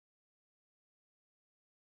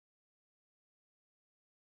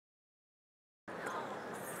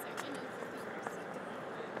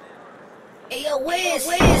Hey yo, Wiz,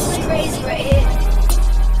 this is crazy right here.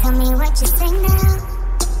 Tell me what you say now.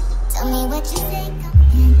 Tell me what you think.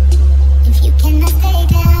 If you cannot stay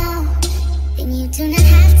down, then you do not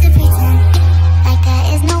have to pretend like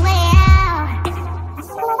there is no way out. I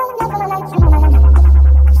said I'll never let you in,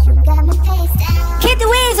 'cause you got me face down. Kid the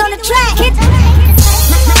Wiz on the track.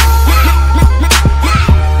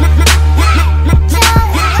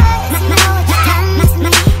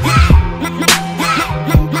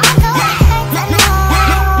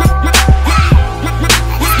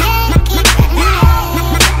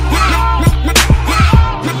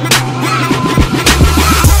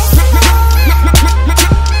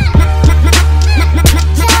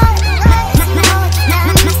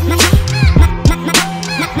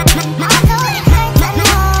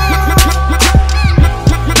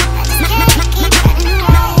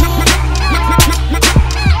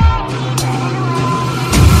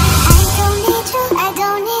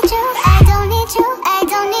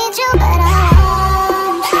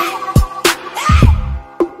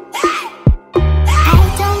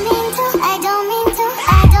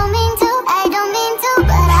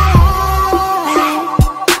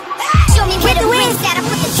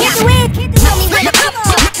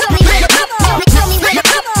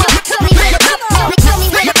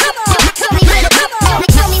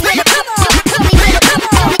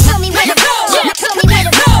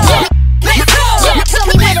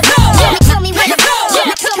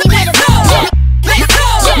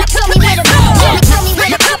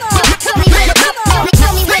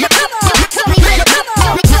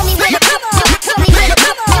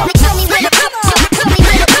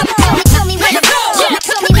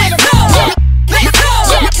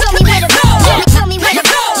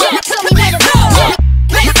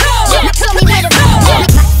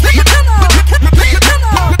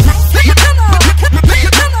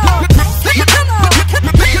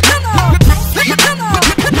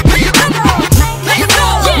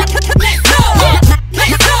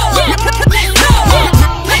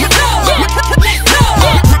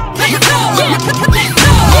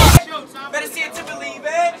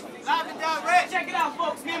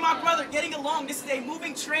 Getting along, this is a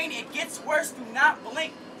moving train. It gets worse. Do not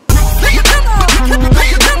blink.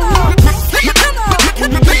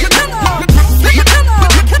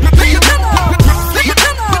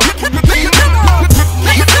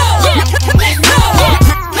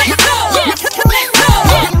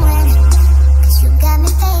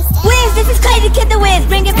 Wiz, this is Crazy Kid the Wiz.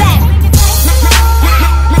 Bring it back.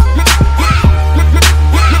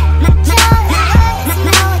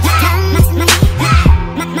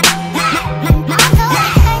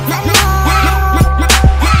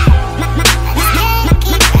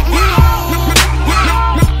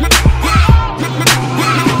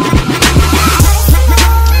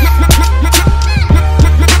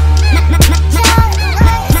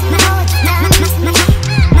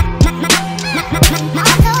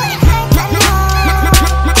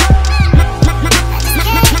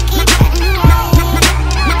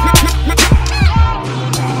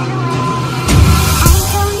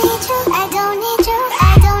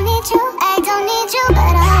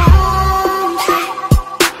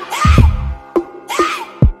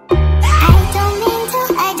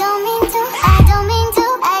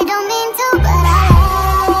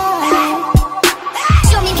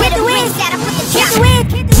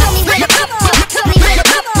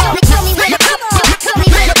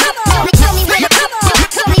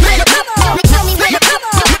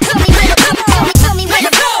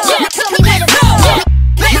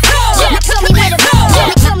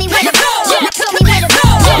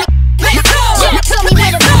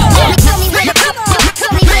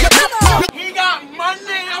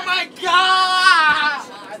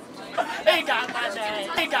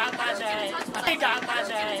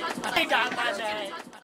 He got my name.